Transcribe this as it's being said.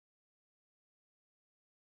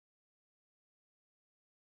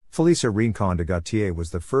Felisa Rincón de Gautier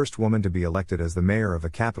was the first woman to be elected as the mayor of a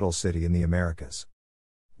capital city in the Americas.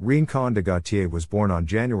 Rincón de Gautier was born on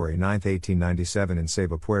January 9, 1897 in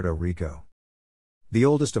Ceiba, Puerto Rico. The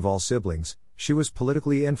oldest of all siblings, she was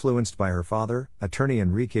politically influenced by her father, attorney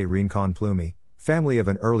Enrique Rincón Plumey, family of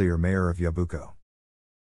an earlier mayor of Yabucoa.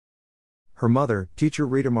 Her mother, teacher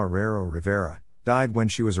Rita Marrero Rivera, died when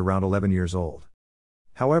she was around 11 years old.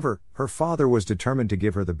 However, her father was determined to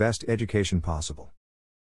give her the best education possible.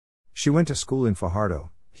 She went to school in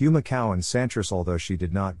Fajardo, Humacao and Santos. Although she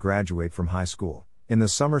did not graduate from high school, in the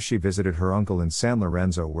summer she visited her uncle in San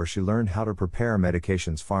Lorenzo, where she learned how to prepare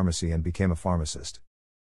medications pharmacy and became a pharmacist.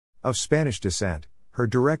 Of Spanish descent, her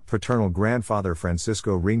direct paternal grandfather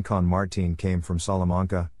Francisco Rincón Martín came from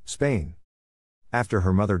Salamanca, Spain. After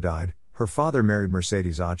her mother died, her father married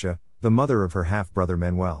Mercedes Acha, the mother of her half-brother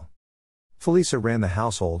Manuel. Felisa ran the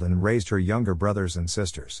household and raised her younger brothers and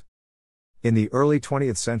sisters. In the early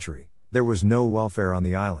 20th century, there was no welfare on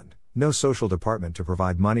the island, no social department to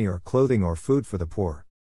provide money or clothing or food for the poor.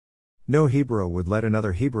 No Hebrew would let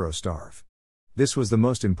another Hebrew starve. This was the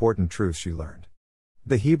most important truth she learned.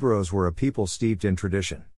 The Hebrews were a people steeped in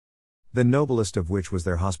tradition, the noblest of which was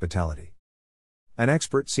their hospitality. An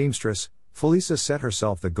expert seamstress, Felisa set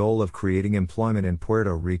herself the goal of creating employment in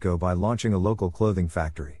Puerto Rico by launching a local clothing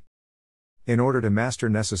factory. In order to master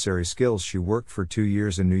necessary skills, she worked for 2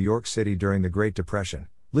 years in New York City during the Great Depression,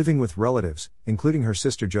 living with relatives, including her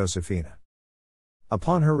sister Josefina.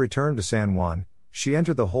 Upon her return to San Juan, she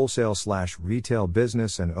entered the wholesale/retail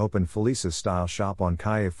business and opened Felisa's style shop on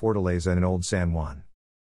Calle Fortaleza in Old San Juan.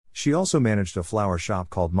 She also managed a flower shop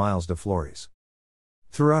called Miles de Flores.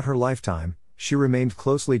 Throughout her lifetime, she remained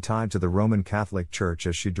closely tied to the Roman Catholic Church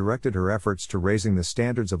as she directed her efforts to raising the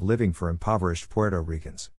standards of living for impoverished Puerto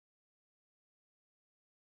Ricans.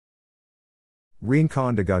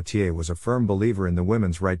 Rincón de Gautier was a firm believer in the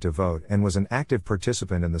women's right to vote and was an active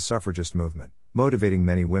participant in the suffragist movement, motivating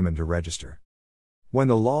many women to register. When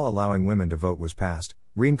the law allowing women to vote was passed,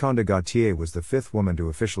 Rincón de Gautier was the 5th woman to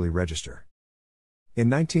officially register. In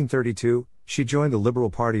 1932, she joined the Liberal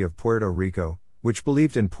Party of Puerto Rico, which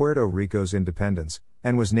believed in Puerto Rico's independence,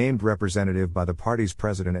 and was named representative by the party's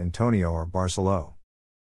president Antonio R. Barceló.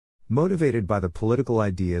 Motivated by the political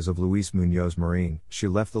ideas of Luis Muñoz Marín, she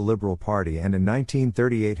left the Liberal Party and in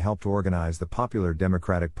 1938 helped organize the Popular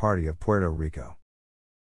Democratic Party of Puerto Rico.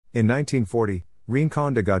 In 1940,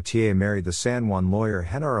 Rincón de Gautier married the San Juan lawyer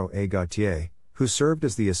Genaro A. Gautier, who served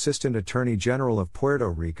as the Assistant Attorney General of Puerto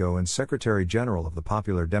Rico and Secretary General of the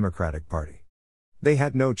Popular Democratic Party. They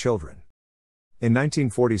had no children. In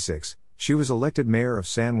 1946, she was elected mayor of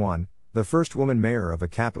San Juan, the first woman mayor of a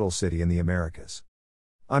capital city in the Americas.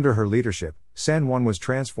 Under her leadership, San Juan was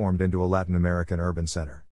transformed into a Latin American urban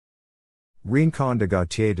center. Rincón de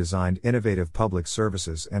Gautier designed innovative public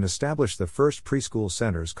services and established the first preschool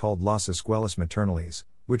centers called Las Escuelas Maternales,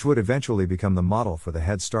 which would eventually become the model for the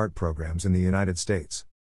Head Start programs in the United States.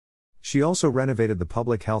 She also renovated the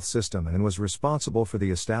public health system and was responsible for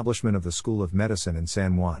the establishment of the School of Medicine in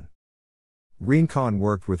San Juan. Rincón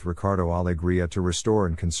worked with Ricardo Alegría to restore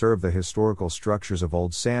and conserve the historical structures of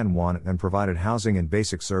Old San Juan and provided housing and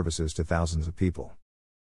basic services to thousands of people.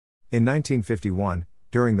 In 1951,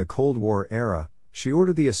 during the Cold War era, she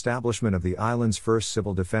ordered the establishment of the island's first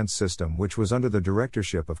civil defense system, which was under the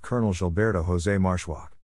directorship of Colonel Gilberto José Marchuac.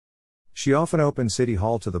 She often opened City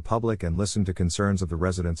Hall to the public and listened to concerns of the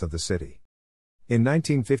residents of the city. In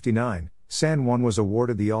 1959, San Juan was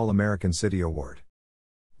awarded the All-American City Award.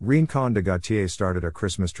 Rincón de Gautier started a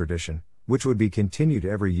Christmas tradition, which would be continued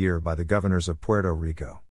every year by the governors of Puerto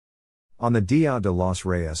Rico. On the Dia de los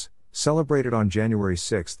Reyes, celebrated on January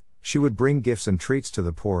 6, she would bring gifts and treats to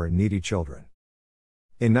the poor and needy children.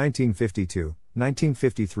 In 1952,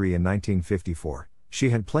 1953 and 1954, she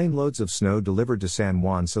had plane loads of snow delivered to San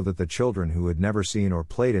Juan so that the children who had never seen or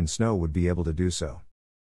played in snow would be able to do so.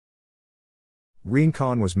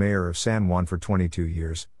 Rincón was mayor of San Juan for 22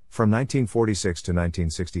 years, from 1946 to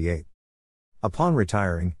 1968. Upon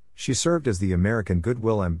retiring, she served as the American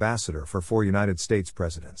Goodwill Ambassador for 4 United States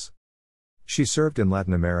presidents. She served in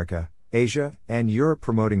Latin America, Asia, and Europe,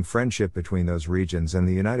 promoting friendship between those regions and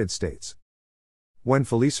the United States. When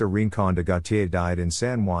Felisa Rincón de Gautier died in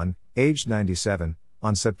San Juan, aged 97,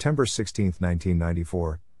 on September 16,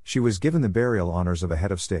 1994, she was given the burial honors of a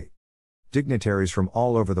head of state. Dignitaries from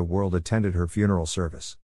all over the world attended her funeral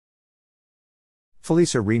service.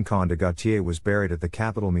 Felisa Rincón de Gautier was buried at the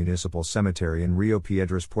Capitol Municipal Cemetery in Rio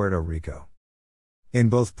Piedras, Puerto Rico. In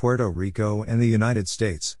both Puerto Rico and the United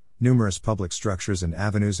States, numerous public structures and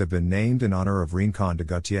avenues have been named in honor of Rincón de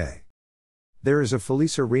Gautier. There is a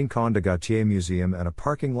Felisa Rincón de Gautier museum and a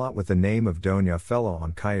parking lot with the name of Doña Fela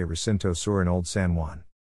on Calle Recinto Sur in Old San Juan.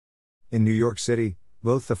 In New York City,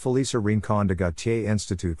 both the Felisa Rincón de Gautier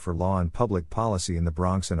Institute for Law and Public Policy in the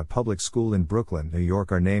Bronx and a public school in Brooklyn, New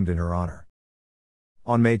York are named in her honor.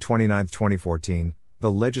 On May 29, 2014,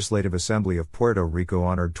 the Legislative Assembly of Puerto Rico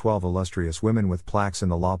honored 12 illustrious women with plaques in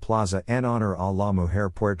the La Plaza en honor a la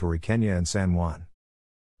mujer puertorriqueña in San Juan.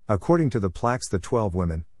 According to the plaques, the 12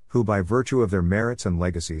 women, who by virtue of their merits and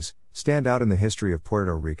legacies, stand out in the history of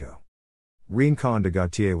Puerto Rico. Rincón de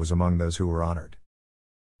Gautier was among those who were honored.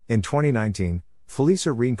 In 2019,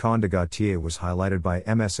 Felisa Rincón de Gautier was highlighted by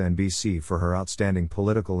MSNBC for her outstanding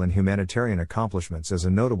political and humanitarian accomplishments as a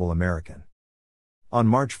notable American. On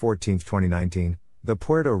March 14, 2019, the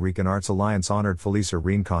Puerto Rican Arts Alliance honored Felisa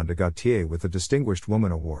Rincón de Gautier with the Distinguished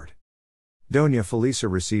Woman Award. Doña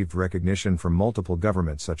Felisa received recognition from multiple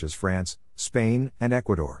governments such as France, Spain, and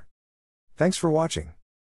Ecuador. Thanks for watching.